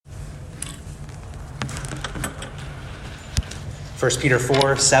1 Peter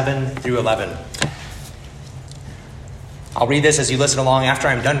 4, 7 through 11. I'll read this as you listen along. After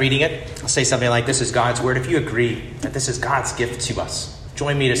I'm done reading it, I'll say something like, this is God's word. If you agree that this is God's gift to us,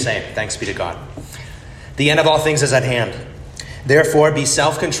 join me to say it. Thanks be to God. The end of all things is at hand. Therefore, be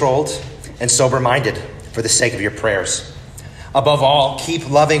self-controlled and sober-minded for the sake of your prayers. Above all, keep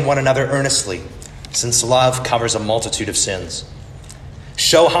loving one another earnestly, since love covers a multitude of sins.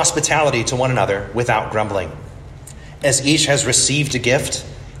 Show hospitality to one another without grumbling. As each has received a gift,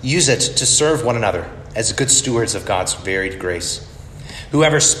 use it to serve one another as good stewards of God's varied grace.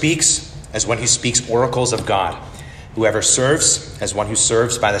 Whoever speaks, as one who speaks oracles of God. Whoever serves, as one who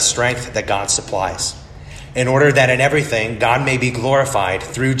serves by the strength that God supplies, in order that in everything God may be glorified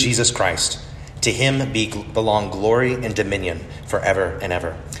through Jesus Christ. To him belong glory and dominion forever and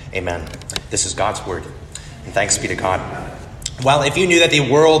ever. Amen. This is God's word, and thanks be to God. Well, if you knew that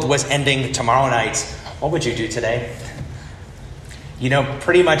the world was ending tomorrow night, what would you do today? You know,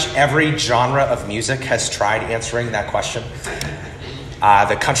 pretty much every genre of music has tried answering that question.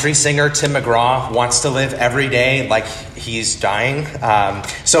 The country singer Tim McGraw wants to live every day like he's dying.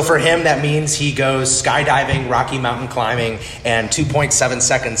 So for him, that means he goes skydiving, Rocky Mountain climbing, and 2.7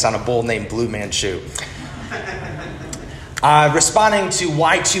 seconds on a bull named Blue Manchu. Responding to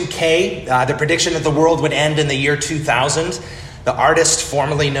Y2K, the prediction that the world would end in the year 2000, the artist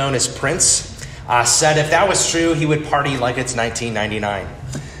formerly known as Prince said if that was true, he would party like it's 1999.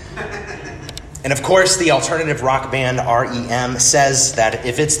 And of course, the alternative rock band REM says that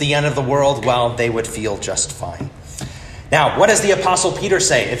if it's the end of the world, well, they would feel just fine. Now, what does the Apostle Peter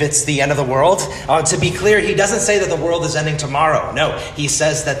say if it's the end of the world? To be clear, he doesn't say that the world is ending tomorrow. No, he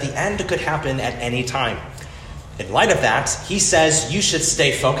says that the end could happen at any time. In light of that, he says you should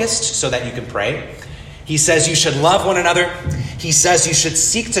stay focused so that you can pray. He says you should love one another. He says you should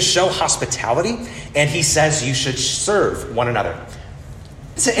seek to show hospitality. And he says you should serve one another.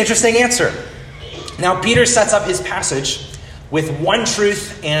 It's an interesting answer. Now, Peter sets up his passage with one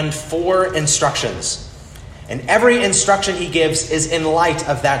truth and four instructions. And every instruction he gives is in light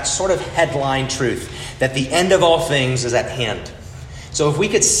of that sort of headline truth, that the end of all things is at hand. So if we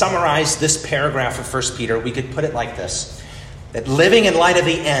could summarize this paragraph of 1 Peter, we could put it like this, that living in light of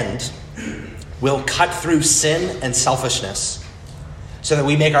the end will cut through sin and selfishness so that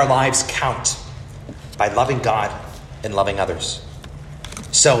we make our lives count by loving God and loving others.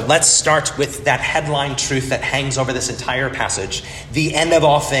 So let's start with that headline truth that hangs over this entire passage. The end of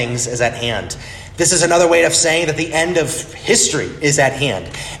all things is at hand. This is another way of saying that the end of history is at hand.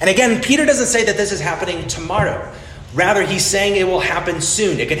 And again, Peter doesn't say that this is happening tomorrow. Rather, he's saying it will happen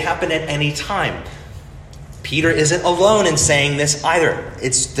soon. It could happen at any time. Peter isn't alone in saying this either.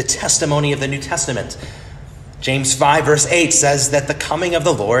 It's the testimony of the New Testament. James 5 verse 8 says that the coming of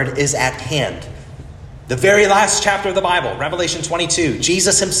the Lord is at hand. The very last chapter of the Bible, Revelation 22,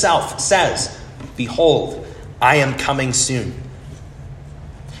 Jesus himself says, "Behold, I am coming soon."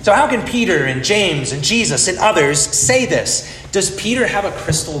 So how can Peter and James and Jesus and others say this? Does Peter have a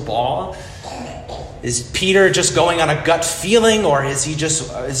crystal ball? Is Peter just going on a gut feeling, or is this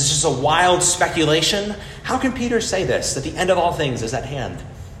just a wild speculation? How can Peter say this, that the end of all things is at hand?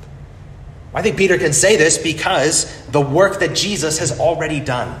 I think Peter can say this because the work that Jesus has already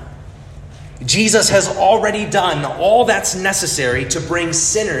done. Jesus has already done all that's necessary to bring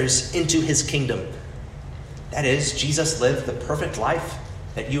sinners into his kingdom. That is, Jesus lived the perfect life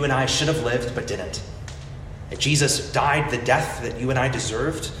that you and I should have lived but didn't. That Jesus died the death that you and I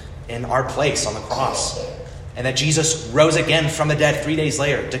deserved in our place on the cross. And that Jesus rose again from the dead 3 days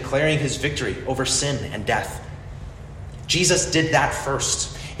later, declaring his victory over sin and death. Jesus did that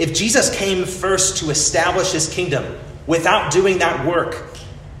first. If Jesus came first to establish his kingdom without doing that work,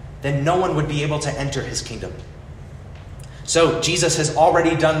 then no one would be able to enter his kingdom. So Jesus has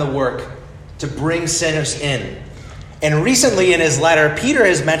already done the work to bring sinners in. And recently in his letter, Peter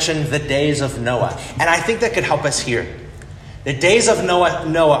has mentioned the days of Noah. And I think that could help us here. The days of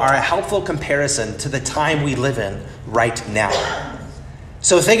Noah are a helpful comparison to the time we live in right now.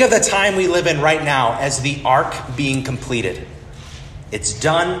 So think of the time we live in right now as the ark being completed. It's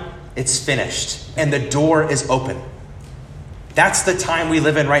done, it's finished, and the door is open. That's the time we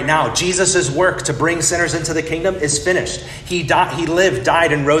live in right now. Jesus' work to bring sinners into the kingdom is finished. He lived,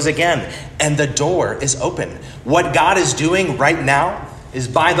 died, and rose again, and the door is open. What God is doing right now is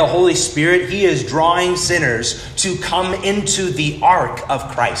by the Holy Spirit, he is drawing sinners to come into the ark of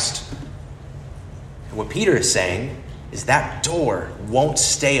Christ. And what Peter is saying is that door won't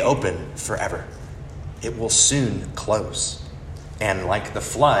stay open forever. It will soon close. And like the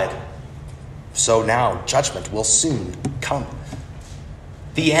flood, so now judgment will soon come.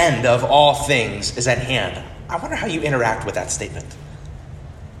 The end of all things is at hand. I wonder how you interact with that statement.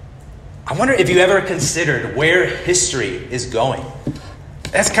 I wonder if you ever considered where history is going.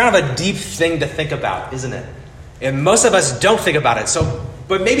 That's kind of a deep thing to think about, isn't it? And most of us don't think about it.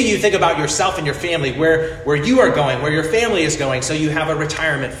 But maybe you think about yourself and your family, where you are going, where your family is going. So you have a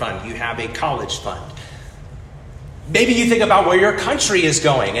retirement fund, you have a college fund. Maybe you think about where your country is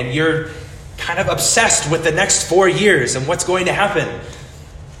going, and you're kind of obsessed with the next 4 years and what's going to happen.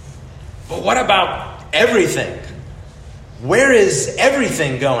 But what about everything? Where is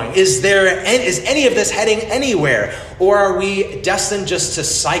everything going? Is any of this heading anywhere? Or are we destined just to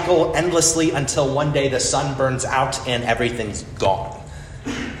cycle endlessly until one day the sun burns out and everything's gone?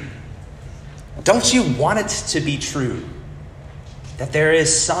 Don't you want it to be true that there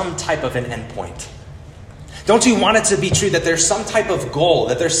is some type of an endpoint? Don't you want it to be true that there's some type of goal,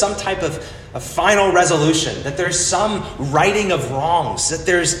 that there's some type of a final resolution, that there's some righting of wrongs, that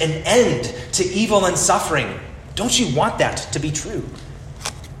there's an end to evil and suffering? Don't you want that to be true?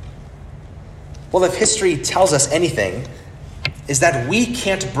 Well, if history tells us anything, is that we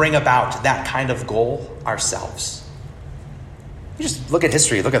can't bring about that kind of goal ourselves. You just look at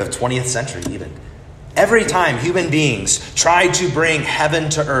history, look at the 20th century even. Every time human beings tried to bring heaven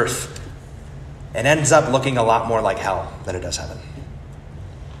to earth, it ends up looking a lot more like hell than it does heaven.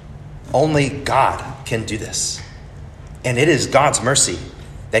 Only God can do this. And it is God's mercy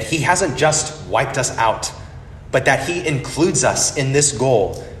that he hasn't just wiped us out, but that he includes us in this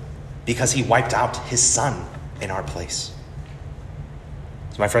goal because he wiped out his son in our place.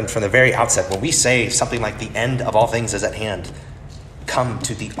 So my friend, from the very outset, when we say something like the end of all things is at hand, come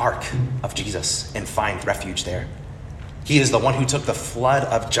to the ark of Jesus and find refuge there. He is the one who took the flood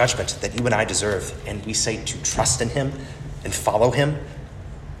of judgment that you and I deserve. And we say to trust in him and follow him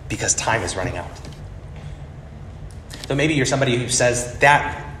because time is running out. So maybe you're somebody who says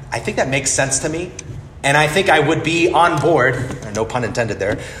that, I think that makes sense to me. And I think I would be on board, no pun intended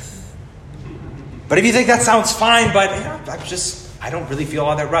there. But if you think that sounds fine, but I don't really feel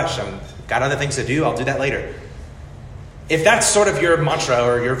all that rush. I've got other things to do. I'll do that later. If that's sort of your mantra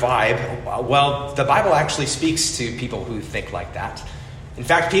or your vibe, well, the Bible actually speaks to people who think like that. In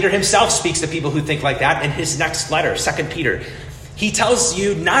fact, Peter himself speaks to people who think like that in his next letter, 2 Peter. He tells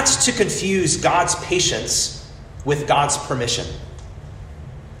you not to confuse God's patience with God's permission.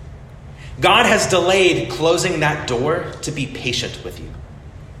 God has delayed closing that door to be patient with you.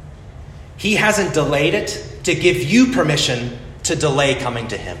 He hasn't delayed it to give you permission to delay coming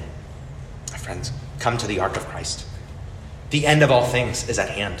to him. My friends, come to the ark of Christ. The end of all things is at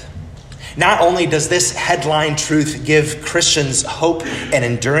hand. Not only does this headline truth give Christians hope and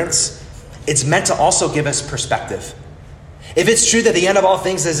endurance, it's meant to also give us perspective. If it's true that the end of all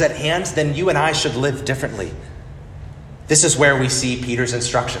things is at hand, then you and I should live differently. This is where we see Peter's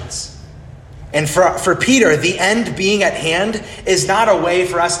instructions. And for Peter, the end being at hand is not a way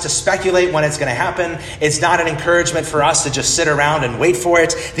for us to speculate when it's going to happen. It's not an encouragement for us to just sit around and wait for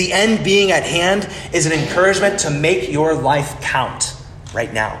it. The end being at hand is an encouragement to make your life count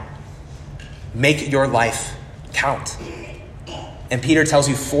right now. Make your life count. And Peter tells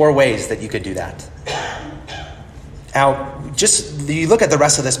you 4 ways that you could do that. Now, just you look at the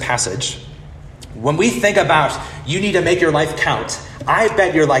rest of this passage. When we think about you need to make your life count, I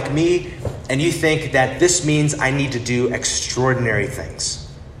bet you're like me and you think that this means I need to do extraordinary things.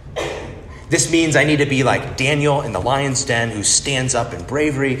 This means I need to be like Daniel in the lion's den who stands up in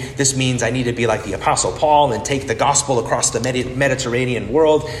bravery. This means I need to be like the Apostle Paul and take the gospel across the Mediterranean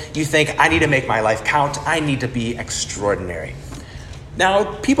world. You think I need to make my life count. I need to be extraordinary.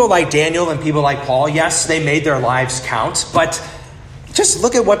 Now, people like Daniel and people like Paul, yes, they made their lives count, but just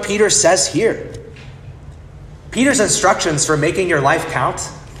look at what Peter says here. Peter's instructions for making your life count,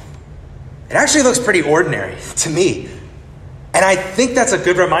 it actually looks pretty ordinary to me. And I think that's a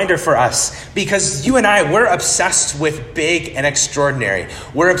good reminder for us because you and I, we're obsessed with big and extraordinary.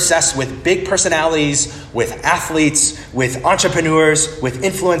 We're obsessed with big personalities, with athletes, with entrepreneurs, with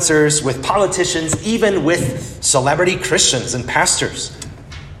influencers, with politicians, even with celebrity Christians and pastors.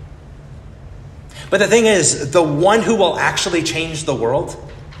 But the thing is, the one who will actually change the world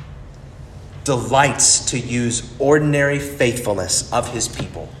delights to use ordinary faithfulness of his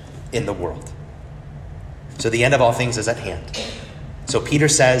people in the world. So the end of all things is at hand. So Peter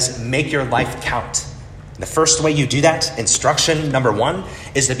says, make your life count. And the first way you do that, instruction number 1,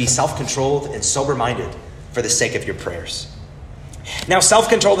 is to be self-controlled and sober-minded for the sake of your prayers. Now,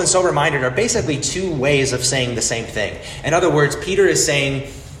 self-controlled and sober-minded are basically 2 ways of saying the same thing. In other words, Peter is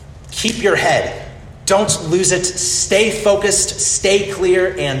saying, keep your head. Don't lose it. Stay focused, stay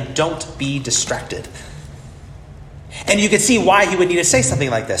clear, and don't be distracted. And you can see why he would need to say something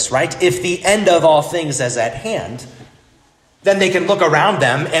like this, right? If the end of all things is at hand, then they can look around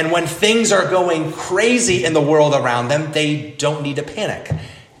them, and when things are going crazy in the world around them, they don't need to panic.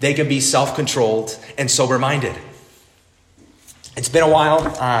 They can be self-controlled and sober-minded. It's been a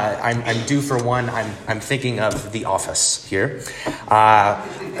while. I'm due for one. I'm thinking of The Office here.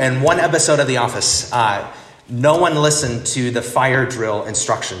 In one episode of The Office, no one listened to the fire drill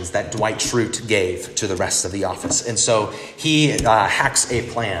instructions that Dwight Schrute gave to the rest of the office. And so he hatches a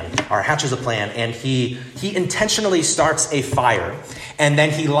plan, and he intentionally starts a fire. And then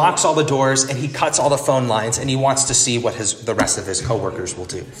he locks all the doors, and he cuts all the phone lines, and he wants to see what the rest of his coworkers will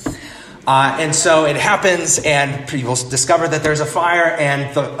do. And so it happens, and people discover that there's a fire,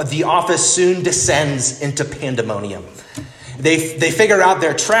 and the office soon descends into pandemonium. They figure out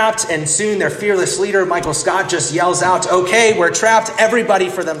they're trapped, and soon their fearless leader, Michael Scott, just yells out, "Okay, we're trapped, everybody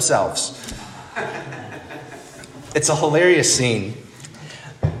for themselves." It's a hilarious scene.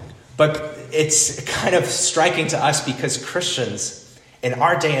 But it's kind of striking to us because Christians in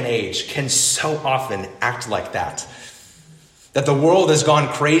our day and age can so often act like that. That the world has gone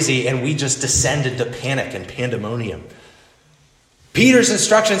crazy and we just descend into panic and pandemonium. Peter's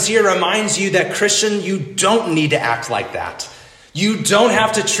instructions here reminds you that, Christian, you don't need to act like that. You don't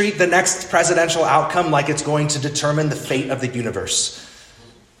have to treat the next presidential outcome like it's going to determine the fate of the universe.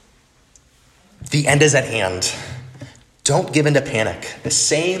 The end is at hand. Don't give in to panic. The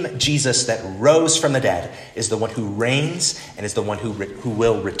same Jesus that rose from the dead is the one who reigns and is the one who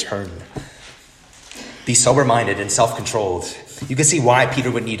will return. Be sober-minded and self-controlled. You can see why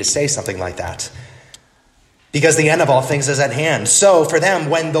Peter would need to say something like that. Because the end of all things is at hand. So for them,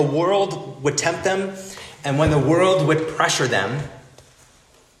 when the world would tempt them and when the world would pressure them,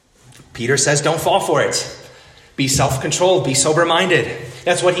 Peter says, don't fall for it. Be self-controlled, be sober-minded.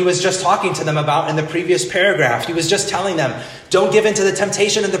 That's what he was just talking to them about in the previous paragraph. He was just telling them, don't give in to the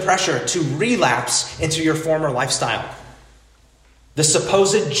temptation and the pressure to relapse into your former lifestyle. The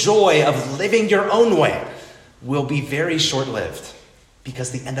supposed joy of living your own way will be very short-lived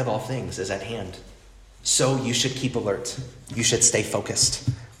because the end of all things is at hand. So you should keep alert. You should stay focused.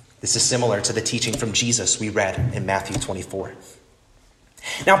 This is similar to the teaching from Jesus we read in Matthew 24.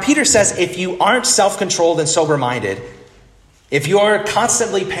 Now, Peter says if you aren't self-controlled and sober-minded, if you're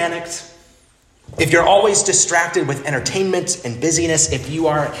constantly panicked, if you're always distracted with entertainment and busyness, if you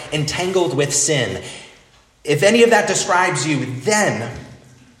are entangled with sin, if any of that describes you, then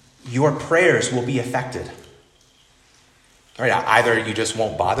your prayers will be affected. All right, either you just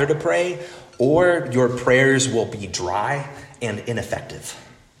won't bother to pray, or your prayers will be dry and ineffective.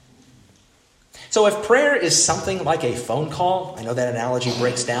 So if prayer is something like a phone call, I know that analogy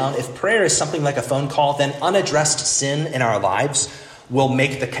breaks down. If prayer is something like a phone call, then unaddressed sin in our lives will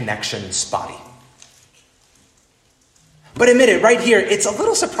make the connection spotty. But admit it, right here, it's a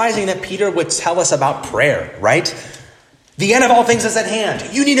little surprising that Peter would tell us about prayer, right? The end of all things is at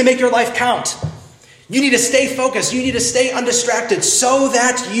hand. You need to make your life count. You need to stay focused. You need to stay undistracted so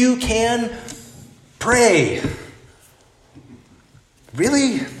that you can pray.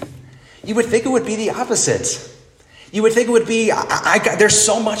 Really? You would think it would be the opposite. You would think it would be, there's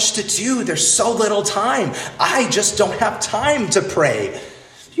so much to do. There's so little time. I just don't have time to pray.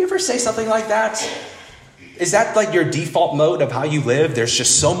 Do you ever say something like that? Is that like your default mode of how you live? There's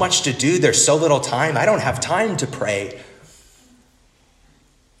just so much to do. There's so little time. I don't have time to pray.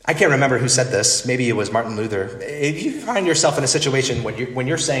 I can't remember who said this. Maybe it was Martin Luther. If you find yourself in a situation when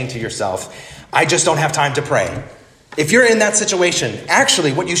you're saying to yourself, I just don't have time to pray. If you're in that situation,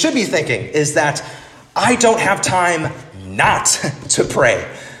 actually what you should be thinking is that I don't have time not to pray.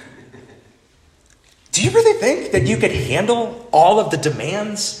 Do you really think that you could handle all of the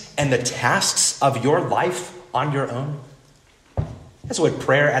demands and the tasks of your life on your own? That's what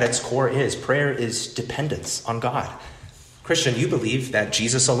prayer at its core is. Prayer is dependence on God. Christian, you believe that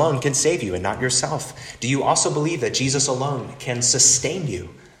Jesus alone can save you and not yourself. Do you also believe that Jesus alone can sustain you?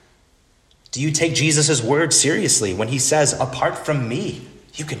 Do you take Jesus' word seriously when he says, apart from me,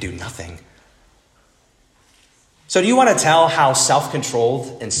 you can do nothing? So do you want to tell how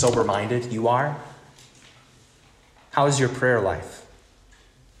self-controlled and sober-minded you are? How is your prayer life?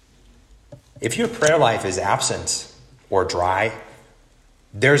 If your prayer life is absent or dry,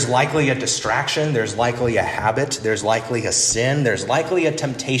 there's likely a distraction, there's likely a habit, there's likely a sin, there's likely a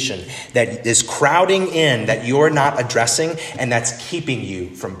temptation that is crowding in that you're not addressing and that's keeping you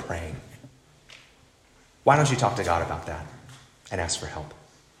from praying. Why don't you talk to God about that and ask for help?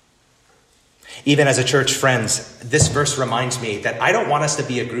 Even as a church, friends, this verse reminds me that I don't want us to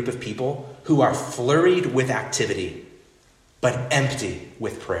be a group of people who are flurried with activity, but empty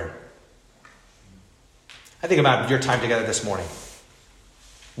with prayer. I think about your time together this morning.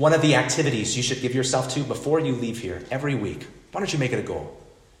 One of the activities you should give yourself to before you leave here every week, why don't you make it a goal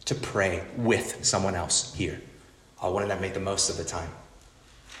to pray with someone else here? Wouldn't that make the most of the time?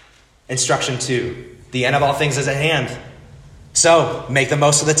 Instruction 2, the end of all things is at hand. So make the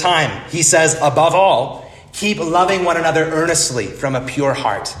most of the time. He says, above all, keep loving one another earnestly from a pure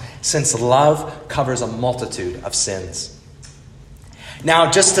heart, since love covers a multitude of sins.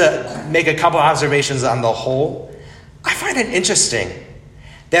 Now, just to make a couple observations on the whole, I find it interesting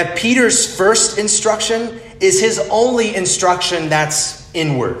that Peter's first instruction is his only instruction that's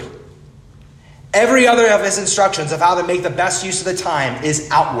inward. Every other of his instructions of how to make the best use of the time is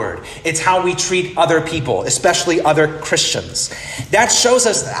outward. It's how we treat other people, especially other Christians. That shows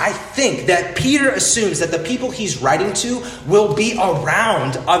us, I think, that Peter assumes that the people he's writing to will be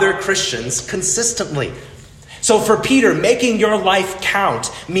around other Christians consistently. So for Peter, making your life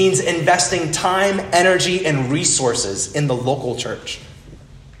count means investing time, energy, and resources in the local church.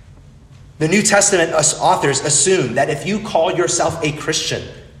 The New Testament authors assume that if you call yourself a Christian,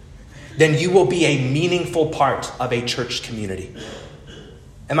 then you will be a meaningful part of a church community.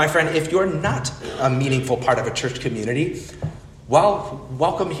 And my friend, if you're not a meaningful part of a church community, well,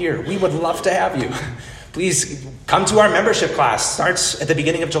 welcome here. We would love to have you. Please come to our membership class. Starts at the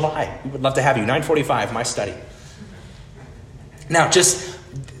beginning of July. We would love to have you. 9:45, my study. Now, just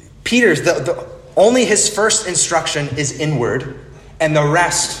Peter's, only his first instruction is inward, and the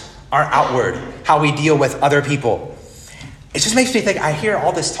rest are outward, how we deal with other people. It just makes me think, I hear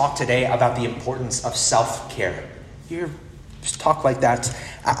all this talk today about the importance of self-care. You hear just talk like that.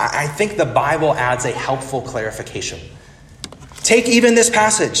 I think the Bible adds a helpful clarification. Take even this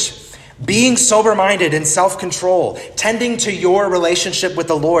passage. Being sober-minded and self-control, tending to your relationship with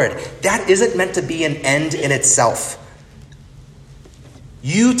the Lord, that isn't meant to be an end in itself.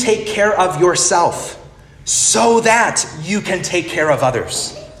 You take care of yourself so that you can take care of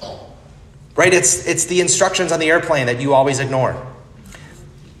others. Right? It's the instructions on the airplane that you always ignore.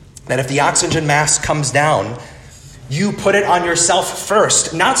 That if the oxygen mask comes down, you put it on yourself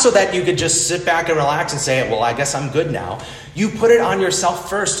first. Not so that you could just sit back and relax and say, well, I guess I'm good now. You put it on yourself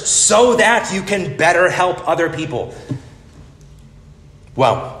first so that you can better help other people.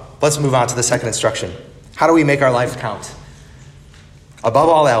 Well, let's move on to the second instruction. How do we make our life count? Above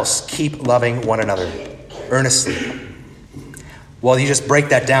all else, keep loving one another earnestly. Well, you just break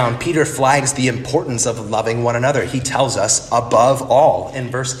that down. Peter flags the importance of loving one another. He tells us above all in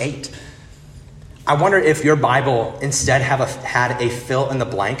verse 8. I wonder if your Bible instead had a fill in the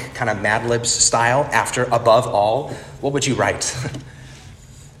blank, kind of Mad Libs style, after above all. What would you write?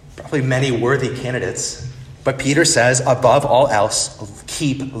 Probably many worthy candidates. But Peter says, above all else,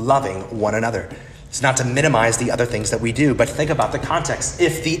 keep loving one another. It's not to minimize the other things that we do, but think about the context.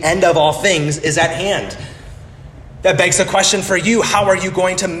 If the end of all things is at hand, that begs a question for you. How are you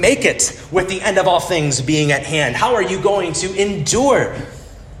going to make it with the end of all things being at hand? How are you going to endure?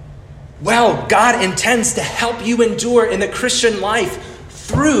 Well, God intends to help you endure in the Christian life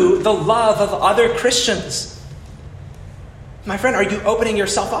through the love of other Christians. My friend, are you opening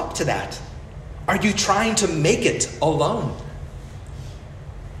yourself up to that? Are you trying to make it alone?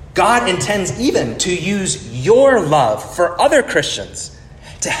 God intends even to use your love for other Christians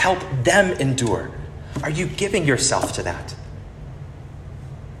to help them endure. Are you giving yourself to that?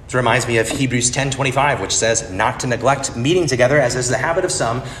 It reminds me of Hebrews 10:25, which says not to neglect meeting together as is the habit of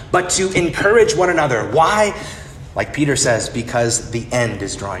some, but to encourage one another. Why? Like Peter says, because the end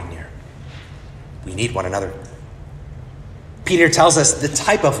is drawing near. We need one another. Peter tells us the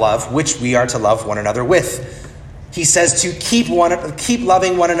type of love which we are to love one another with. He says to keep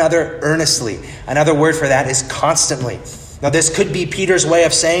loving one another earnestly. Another word for that is constantly. Now, this could be Peter's way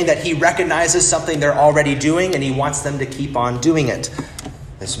of saying that he recognizes something they're already doing and he wants them to keep on doing it.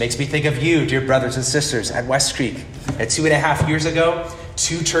 This makes me think of you, dear brothers and sisters, at West Creek. 2.5 years ago,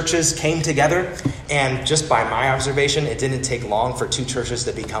 2 churches came together, and just by my observation, it didn't take long for 2 churches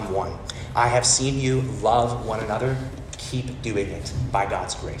to become one. I have seen you love one another. Keep doing it by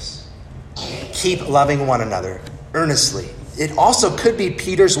God's grace. Keep loving one another earnestly. It also could be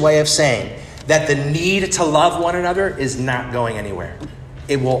Peter's way of saying that the need to love one another is not going anywhere.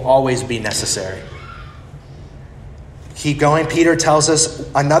 It will always be necessary. Keep going. Peter tells us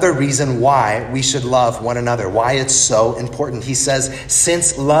another reason why we should love one another, why it's so important. He says,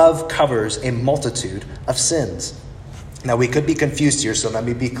 since love covers a multitude of sins. Now, we could be confused here, so let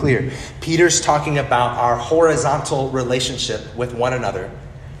me be clear. Peter's talking about our horizontal relationship with one another,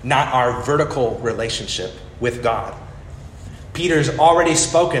 not our vertical relationship with God. Peter's already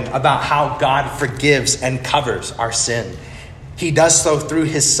spoken about how God forgives and covers our sin. He does so through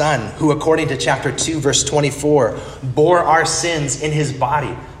his Son, who, according to chapter 2, verse 24, bore our sins in his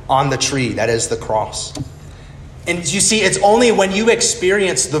body on the tree, that is the cross. And you see, it's only when you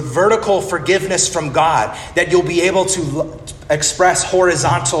experience the vertical forgiveness from God that you'll be able to express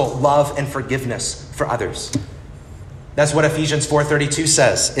horizontal love and forgiveness for others. That's what Ephesians 4:32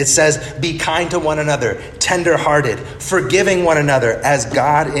 says. It says, be kind to one another, tender-hearted, forgiving one another as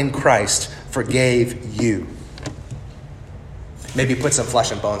God in Christ forgave you. Maybe put some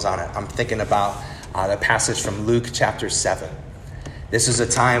flesh and bones on it. I'm thinking about the passage from Luke chapter 7. This is a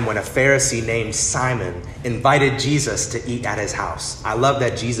time when a Pharisee named Simon invited Jesus to eat at his house. I love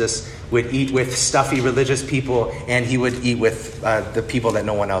that Jesus would eat with stuffy religious people, and he would eat with the people that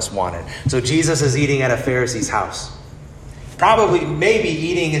no one else wanted. So Jesus is eating at a Pharisee's house. Probably, maybe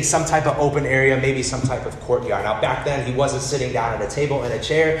eating in some type of open area, maybe some type of courtyard. Now, back then, he wasn't sitting down at a table in a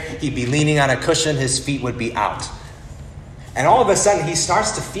chair. He'd be leaning on a cushion. His feet would be out. And all of a sudden, he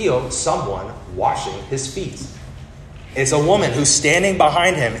starts to feel someone washing his feet. It's a woman who's standing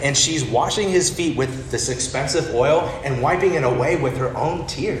behind him, and she's washing his feet with this expensive oil and wiping it away with her own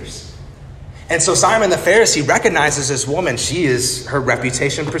tears. And so Simon the Pharisee recognizes this woman. Her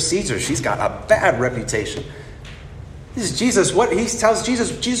reputation precedes her. She's got a bad reputation. This is Jesus. He tells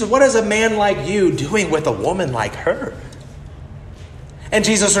Jesus, what is a man like you doing with a woman like her? And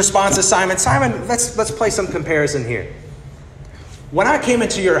Jesus responds to Simon, let's play some comparison here. When I came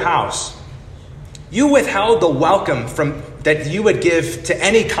into your house, you withheld the welcome that you would give to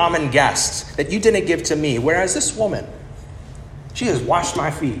any common guest that you didn't give to me. Whereas this woman, she has washed my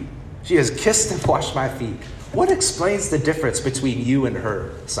feet. She has kissed and washed my feet. What explains the difference between you and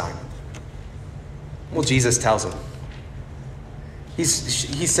her, Simon? Well, Jesus tells him. He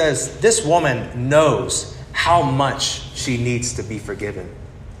says, this woman knows how much she needs to be forgiven,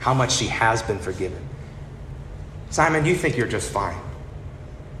 how much she has been forgiven. Simon, you think you're just fine.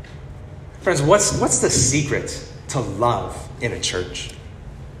 Friends, what's the secret to love in a church?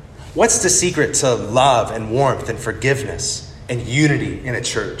 What's the secret to love and warmth and forgiveness and unity in a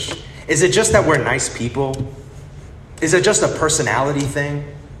church? Is it just that we're nice people? Is it just a personality thing?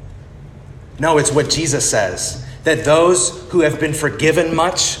 No, it's what Jesus says, that those who have been forgiven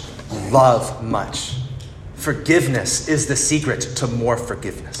much love much. Forgiveness is the secret to more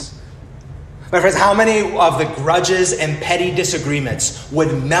forgiveness. My friends, how many of the grudges and petty disagreements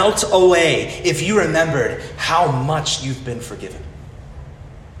would melt away if you remembered how much you've been forgiven?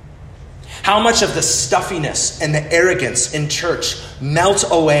 How much of the stuffiness and the arrogance in church melt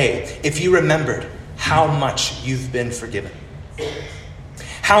away if you remembered how much you've been forgiven?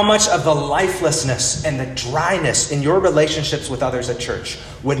 How much of the lifelessness and the dryness in your relationships with others at church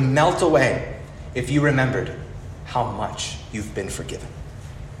would melt away if you remembered how much you've been forgiven?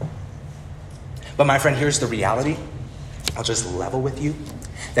 But my friend, here's the reality. I'll just level with you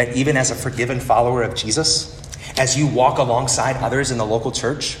that even as a forgiven follower of Jesus, as you walk alongside others in the local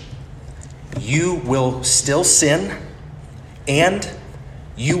church, you will still sin and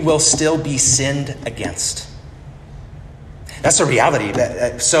you will still be sinned against. That's a reality.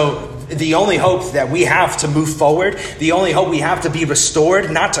 So the only hope that we have to move forward, the only hope we have to be restored,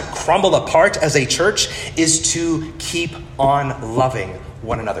 not to crumble apart as a church, is to keep on loving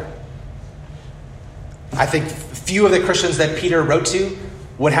one another. I think few of the Christians that Peter wrote to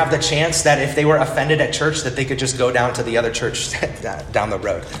would have the chance that if they were offended at church, that they could just go down to the other church down the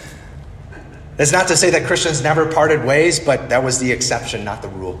road. That's not to say that Christians never parted ways, but that was the exception, not the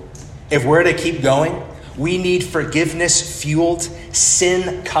rule. If we're to keep going, we need forgiveness-fueled,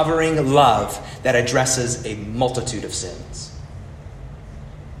 sin-covering love that addresses a multitude of sins.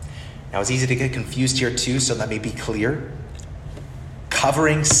 Now, it's easy to get confused here too, so let me be clear.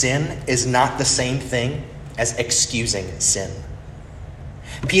 Covering sin is not the same thing as excusing sin.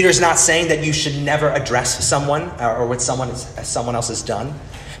 Peter's not saying that you should never address someone or what someone else has done.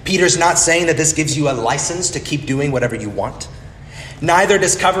 Peter's not saying that this gives you a license to keep doing whatever you want. Neither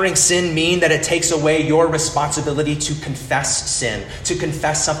does covering sin mean that it takes away your responsibility to confess sin, to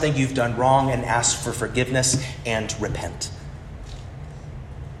confess something you've done wrong and ask for forgiveness and repent.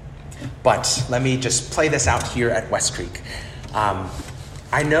 But let me just play this out here at West Creek.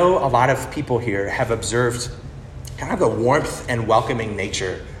 I know a lot of people here have observed kind of the warmth and welcoming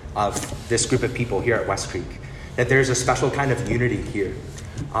nature of this group of people here at West Creek, that there's a special kind of unity here.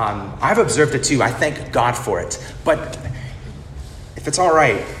 I've observed it too. I thank God for it. But if it's all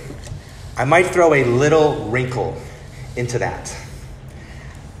right, I might throw a little wrinkle into that.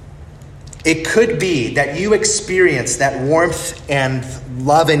 It could be that you experience that warmth and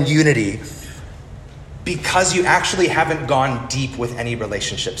love and unity because you actually haven't gone deep with any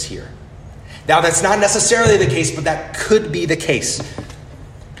relationships here. Now, that's not necessarily the case, but that could be the case.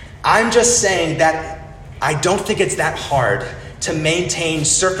 I'm just saying that I don't think it's that hard to maintain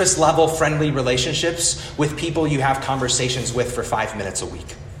surface level friendly relationships with people you have conversations with for 5 minutes a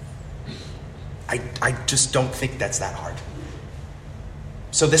week. I just don't think that's that hard.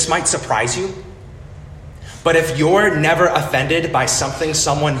 So this might surprise you, but if you're never offended by something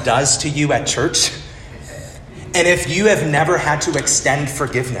someone does to you at church, and if you have never had to extend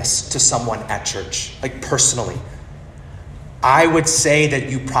forgiveness to someone at church, like personally, I would say that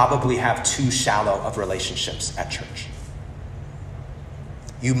you probably have too shallow of relationships at church.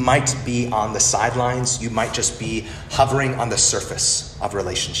 You might be on the sidelines. You might just be hovering on the surface of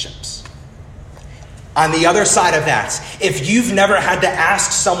relationships. On the other side of that, if you've never had to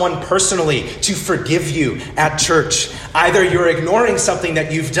ask someone personally to forgive you at church, either you're ignoring something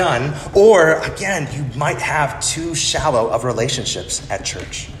that you've done, or again, you might have too shallow of relationships at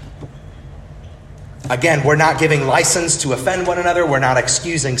church. Again, we're not giving license to offend one another. We're not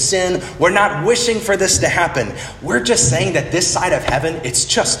excusing sin. We're not wishing for this to happen. We're just saying that this side of heaven, it's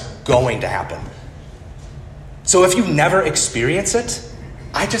just going to happen. So if you never experience it,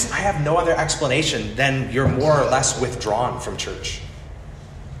 I have no other explanation than you're more or less withdrawn from church.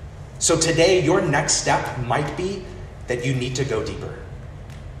 So today, your next step might be that you need to go deeper.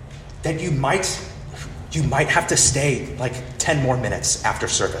 That you might have to stay like 10 more minutes after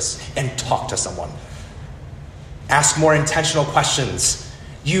service and talk to someone. Ask more intentional questions.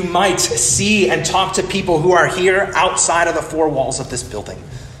 You might see and talk to people who are here outside of the four walls of this building.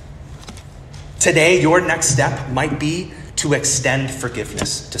 Today, your next step might be to extend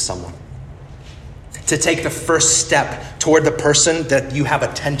forgiveness to someone. To take the first step toward the person that you have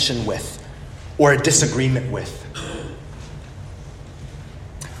a tension with or a disagreement with.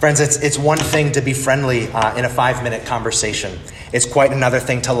 Friends, it's one thing to be friendly in a 5-minute conversation. It's quite another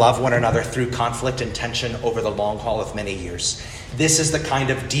thing to love one another through conflict and tension over the long haul of many years. This is the kind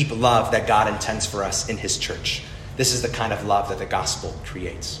of deep love that God intends for us in his church. This is the kind of love that the gospel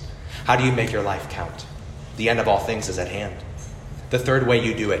creates. How do you make your life count? The end of all things is at hand. The third way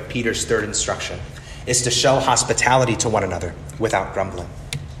you do it, Peter's third instruction, is to show hospitality to one another without grumbling.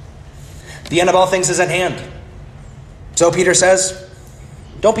 The end of all things is at hand. So Peter says,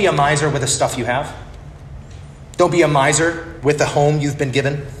 don't be a miser with the stuff you have. Don't be a miser with the home you've been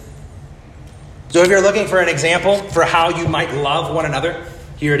given. So if you're looking for an example for how you might love one another,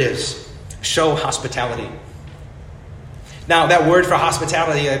 here it is. Show hospitality. Now, that word for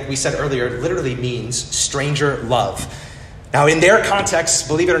hospitality, like we said earlier, literally means stranger love. Now, in their context,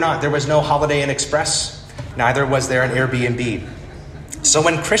 believe it or not, there was no Holiday Inn Express. Neither was there an Airbnb. So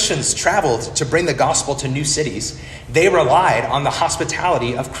when Christians traveled to bring the gospel to new cities, they relied on the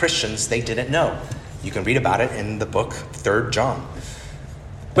hospitality of Christians they didn't know. You can read about it in the book 3 John.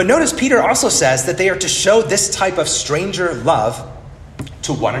 But notice Peter also says that they are to show this type of stranger love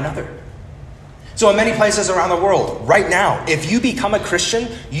to one another. So in many places around the world, right now, if you become a Christian,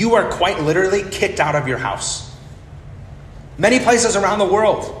 you are quite literally kicked out of your house. Many places around the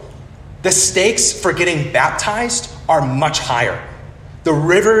world, the stakes for getting baptized are much higher. The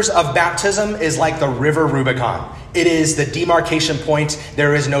rivers of baptism is like the river Rubicon. It is the demarcation point.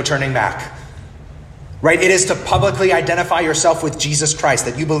 There is no turning back. Right? It is to publicly identify yourself with Jesus Christ,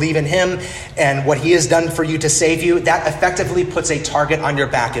 that you believe in him and what he has done for you to save you. That effectively puts a target on your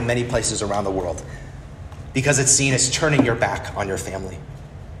back in many places around the world because it's seen as turning your back on your family.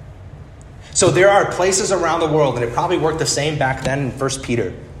 So there are places around the world, and it probably worked the same back then in 1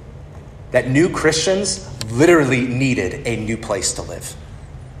 Peter, that new Christians literally needed a new place to live.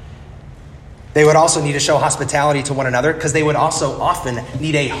 They would also need to show hospitality to one another because they would also often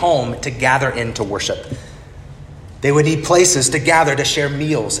need a home to gather in to worship. They would need places to gather to share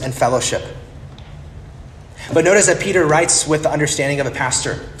meals and fellowship. But notice that Peter writes with the understanding of a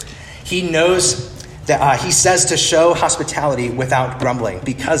pastor. He knows that he says to show hospitality without grumbling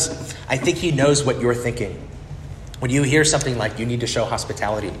because I think he knows what you're thinking. When you hear something like you need to show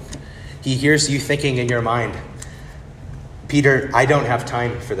hospitality, he hears you thinking in your mind, Peter, I don't have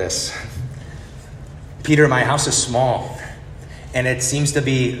time for this. Peter, my house is small, and it seems to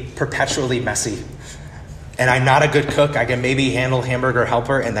be perpetually messy. And I'm not a good cook. I can maybe handle hamburger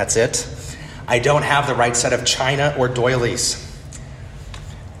helper, and that's it. I don't have the right set of china or doilies.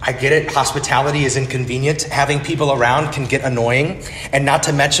 I get it. Hospitality is inconvenient. Having people around can get annoying. And not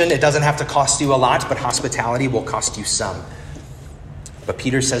to mention, it doesn't have to cost you a lot, but hospitality will cost you some. But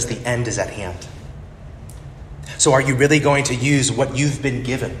Peter says the end is at hand. So are you really going to use what you've been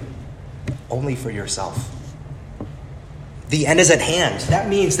given only for yourself? The end is at hand. That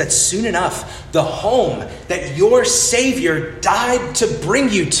means that soon enough, the home that your Savior died to bring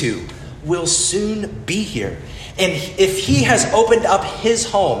you to will soon be here. And if he has opened up his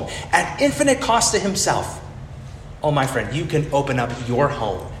home at infinite cost to himself, oh, my friend, you can open up your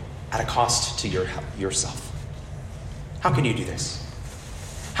home at a cost to yourself. How can you do this?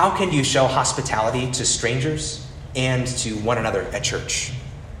 How can you show hospitality to strangers and to one another at church?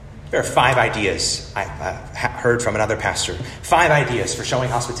 There are 5 ideas I heard from another pastor. 5 ideas for showing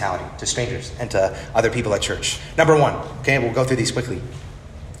hospitality to strangers and to other people at church. Number 1, okay, we'll go through these quickly.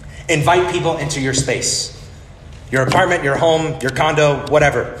 Invite people into your space. Your apartment, your home, your condo,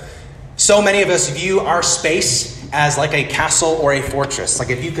 whatever. So many of us view our space as like a castle or a fortress. Like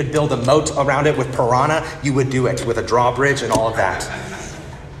if you could build a moat around it with piranha, you would do it with a drawbridge and all of that.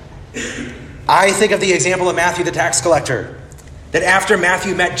 I think of the example of Matthew the tax collector. That after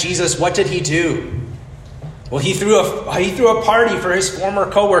Matthew met Jesus, what did he do? Well, he threw a party for his former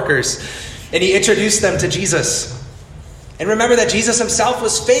co-workers, and he introduced them to Jesus. And remember that Jesus himself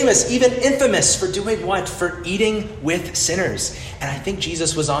was famous, even infamous, for doing what? For eating with sinners. And I think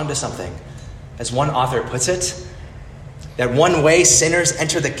Jesus was onto something. As one author puts it, that one way sinners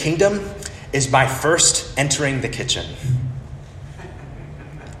enter the kingdom is by first entering the kitchen.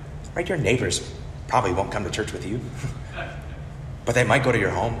 Right? Your neighbors probably won't come to church with you, but they might go to your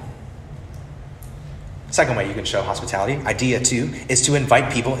home. Second way you can show hospitality, idea 2, is to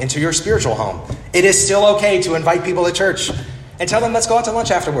invite people into your spiritual home. It is still okay to invite people to church and tell them, let's go out to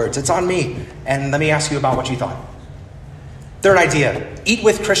lunch afterwards. It's on me. And let me ask you about what you thought. Third idea, eat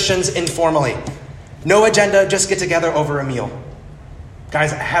with Christians informally. No agenda, just get together over a meal.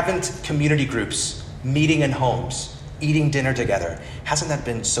 Guys, haven't community groups, meeting in homes, eating dinner together, hasn't that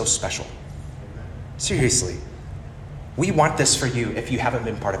been so special? Seriously. We want this for you if you haven't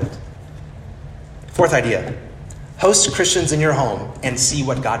been part of it. Fourth idea, host Christians in your home and see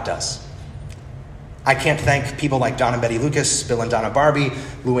what God does. I can't thank people like Don and Betty Lucas, Bill and Donna Barbee,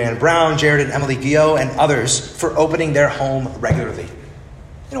 Luann Brown, Jared and Emily Guillot, and others for opening their home regularly.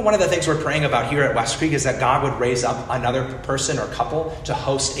 You know, one of the things we're praying about here at West Creek is that God would raise up another person or couple to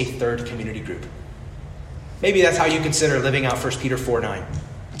host a third community group. Maybe that's how you consider living out 1 Peter 4:9.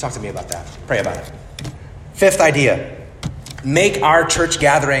 Talk to me about that. Pray about it. Fifth idea, make our church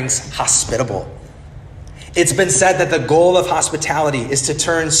gatherings hospitable. It's been said that the goal of hospitality is to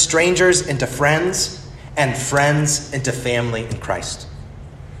turn strangers into friends and friends into family in Christ.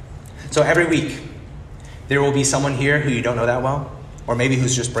 So every week, there will be someone here who you don't know that well, or maybe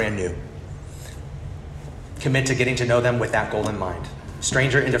who's just brand new. Commit to getting to know them with that goal in mind.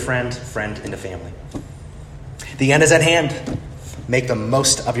 Stranger into friend, friend into family. The end is at hand. Make the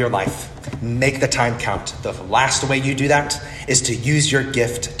most of your life. Make the time count. The last way you do that is to use your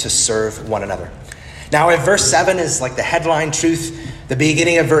gift to serve one another. Now, if verse 7 is like the headline truth, the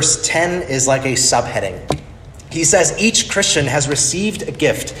beginning of verse 10 is like a subheading. He says each Christian has received a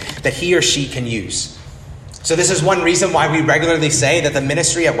gift that he or she can use. So this is one reason why we regularly say that the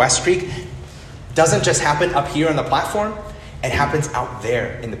ministry at West Creek doesn't just happen up here on the platform, it happens out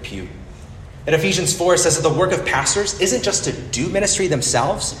there in the pew. And Ephesians 4 says that the work of pastors isn't just to do ministry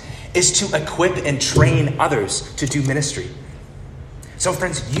themselves, it's to equip and train others to do ministry. So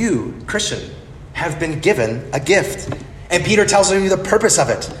friends, you, Christian, have been given a gift. And Peter tells you the purpose of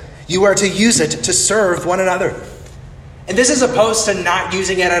it. You are to use it to serve one another. And this is opposed to not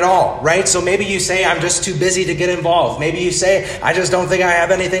using it at all, right? So maybe you say, I'm just too busy to get involved. Maybe you say, I just don't think I have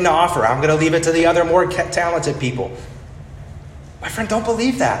anything to offer. I'm going to leave it to the other more talented people. My friend, don't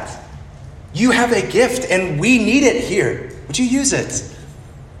believe that. You have a gift and we need it here. Would you use it?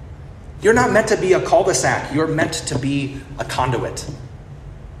 You're not meant to be a cul-de-sac. You're meant to be a conduit.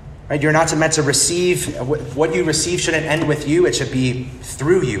 Right? You're not meant to receive. What you receive shouldn't end with you. It should be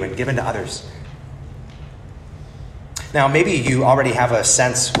through you and given to others. Now, maybe you already have a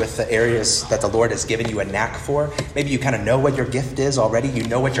sense with the areas that the Lord has given you a knack for. Maybe you kind of know what your gift is already. You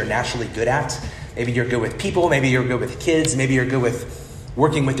know what you're naturally good at. Maybe you're good with people. Maybe you're good with kids. Maybe you're good with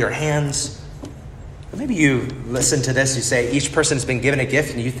working with your hands. But maybe you listen to this, you say, each person's been given a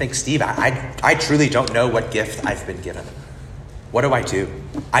gift, and you think, Steve, I truly don't know what gift I've been given. What do I do?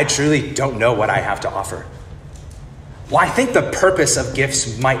 I truly don't know what I have to offer. Well, I think the purpose of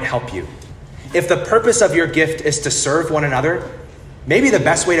gifts might help you. If the purpose of your gift is to serve one another, maybe the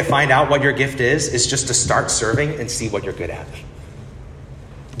best way to find out what your gift is just to start serving and see what you're good at.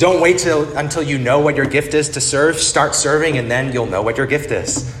 Don't wait until you know what your gift is to serve. Start serving, and then you'll know what your gift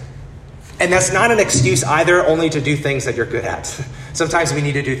is. And that's not an excuse either, only to do things that you're good at. Sometimes we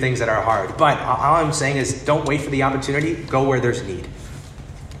need to do things that are hard. But all I'm saying is don't wait for the opportunity. Go where there's need.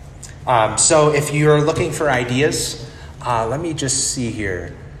 So if you're looking for ideas, let me just see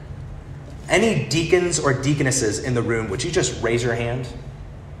here. Any deacons or deaconesses in the room, would you just raise your hand?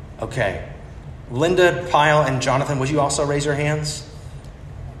 Okay. Linda, Pyle, and Jonathan, would you also raise your hands?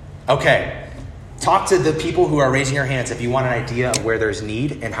 Okay. Talk to the people who are raising your hands if you want an idea of where there's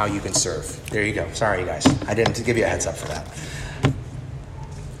need and how you can serve. There you go. Sorry, guys. I didn't give you a heads up for that.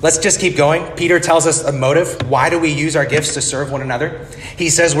 Let's just keep going. Peter tells us a motive. Why do we use our gifts to serve one another? He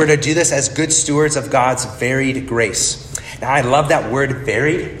says we're to do this as good stewards of God's varied grace. Now, I love that word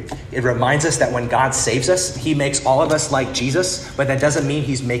varied. It reminds us that when God saves us, he makes all of us like Jesus, but that doesn't mean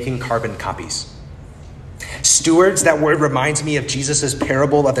he's making carbon copies. Stewards, that word reminds me of Jesus'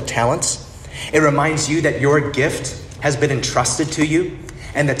 parable of the talents. It reminds you that your gift has been entrusted to you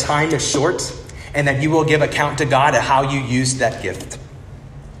and the time is short and that you will give account to God of how you used that gift.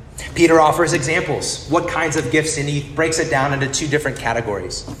 Peter offers examples, what kinds of gifts, and he breaks it down into two different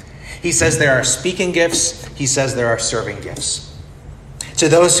categories. He says there are speaking gifts. He says there are serving gifts. To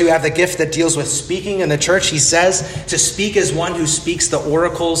those who have the gift that deals with speaking in the church, he says to speak is one who speaks the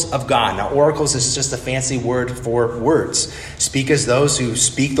oracles of God. Now, oracles is just a fancy word for words. Speak as those who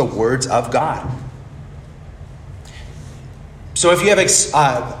speak the words of God. So if you have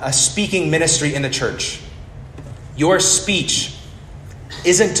a speaking ministry in the church, your speech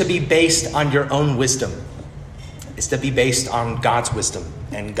isn't to be based on your own wisdom. It's to be based on God's wisdom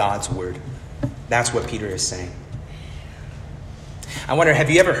and God's word. That's what Peter is saying. I wonder, have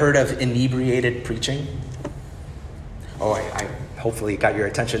you ever heard of inebriated preaching? Oh, I hopefully got your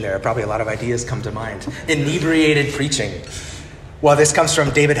attention there. Probably a lot of ideas come to mind. Inebriated preaching. Well, this comes from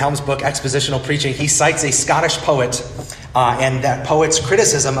David Helm's book, Expositional Preaching. He cites a Scottish poet and that poet's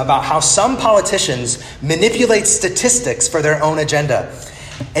criticism about how some politicians manipulate statistics for their own agenda.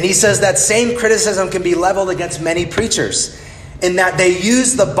 And he says that same criticism can be leveled against many preachers in that they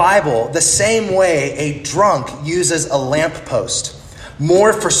use the Bible the same way a drunk uses a lamppost,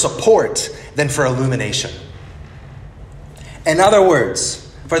 more for support than for illumination. In other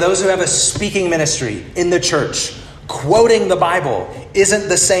words, for those who have a speaking ministry in the church, quoting the Bible isn't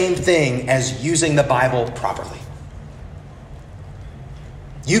the same thing as using the Bible properly.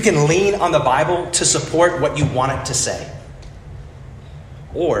 You can lean on the Bible to support what you want it to say.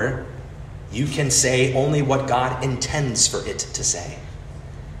 Or you can say only what God intends for it to say.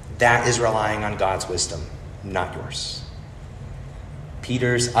 That is relying on God's wisdom, not yours.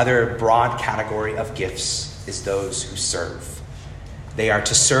 Peter's other broad category of gifts is those who serve. They are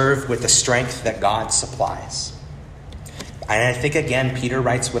to serve with the strength that God supplies. And I think, again, Peter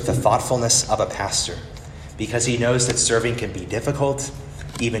writes with the thoughtfulness of a pastor because he knows that serving can be difficult,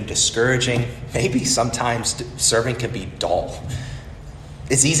 even discouraging. Maybe sometimes serving can be dull.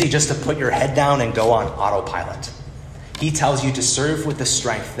 It's easy just to put your head down and go on autopilot. He tells you to serve with the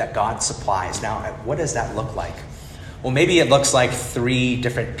strength that God supplies. Now, what does that look like? Well, maybe it looks like 3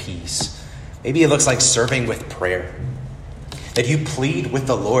 different P's. Maybe it looks like serving with prayer. That you plead with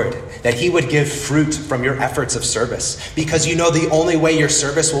the Lord, that he would give fruit from your efforts of service. Because you know the only way your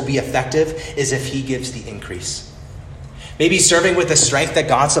service will be effective is if he gives the increase. Maybe serving with the strength that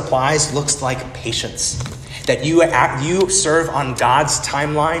God supplies looks like patience. That you serve on God's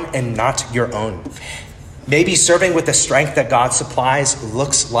timeline and not your own. Maybe serving with the strength that God supplies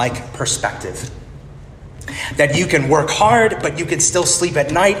looks like perspective. That you can work hard, but you can still sleep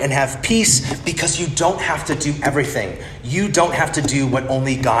at night and have peace because you don't have to do everything. You don't have to do what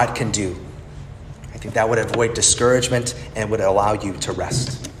only God can do. I think that would avoid discouragement and would allow you to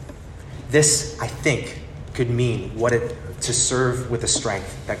rest. This, I think, could mean to serve with the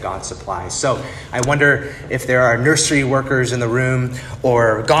strength that God supplies. So I wonder if there are nursery workers in the room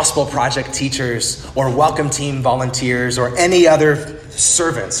or gospel project teachers or welcome team volunteers or any other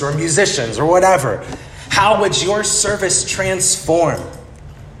servants or musicians or whatever. How would your service transform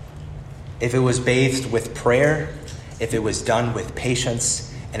if it was bathed with prayer, if it was done with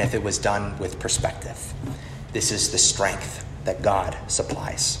patience, and if it was done with perspective? This is the strength that God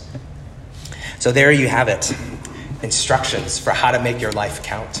supplies. So there you have it. Instructions for how to make your life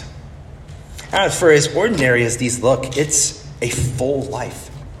count. For as ordinary as these look, it's a full life.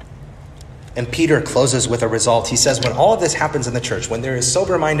 And Peter closes with a result. He says, when all of this happens in the church, when there is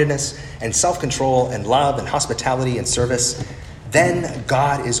sober-mindedness and self-control and love and hospitality and service, then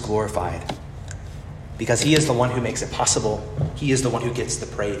God is glorified. Because he is the one who makes it possible. He is the one who gets the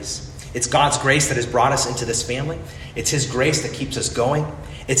praise. It's God's grace that has brought us into this family. It's his grace that keeps us going.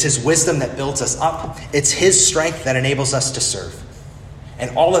 It's his wisdom that builds us up. It's his strength that enables us to serve.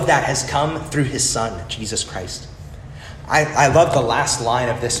 And all of that has come through his son, Jesus Christ. I love the last line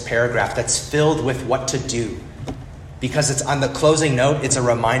of this paragraph that's filled with what to do. Because it's on the closing note, it's a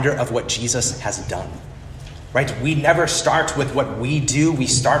reminder of what Jesus has done. right? We never start with what we do. We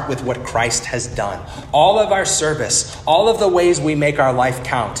start with what Christ has done. All of our service, all of the ways we make our life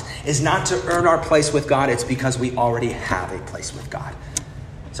count is not to earn our place with God. It's because we already have a place with God.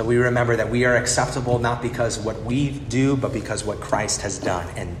 So we remember that we are acceptable not because what we do, but because what Christ has done.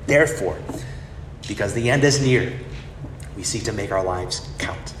 And therefore, because the end is near, we seek to make our lives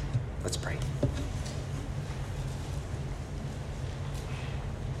count. Let's pray.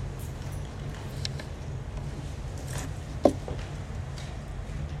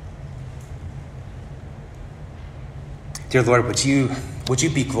 Dear Lord, would you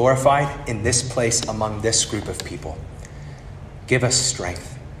be glorified in this place among this group of people? Give us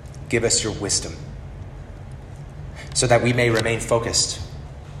strength. Give us your wisdom so that we may remain focused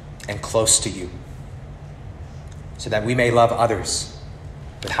and close to you, so that we may love others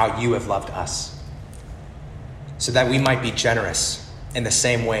with how you have loved us, so that we might be generous in the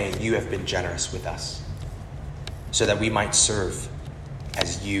same way you have been generous with us, so that we might serve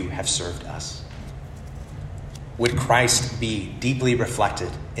as you have served us. Would Christ be deeply reflected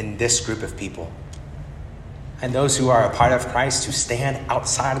in this group of people? And those who are a part of Christ who stand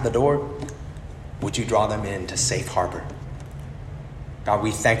outside of the door, would you draw them into safe harbor? God, we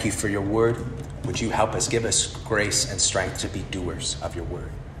thank you for your word. Would you help us, give us grace and strength to be doers of your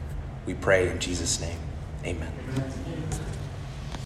word? We pray in Jesus' name. Amen.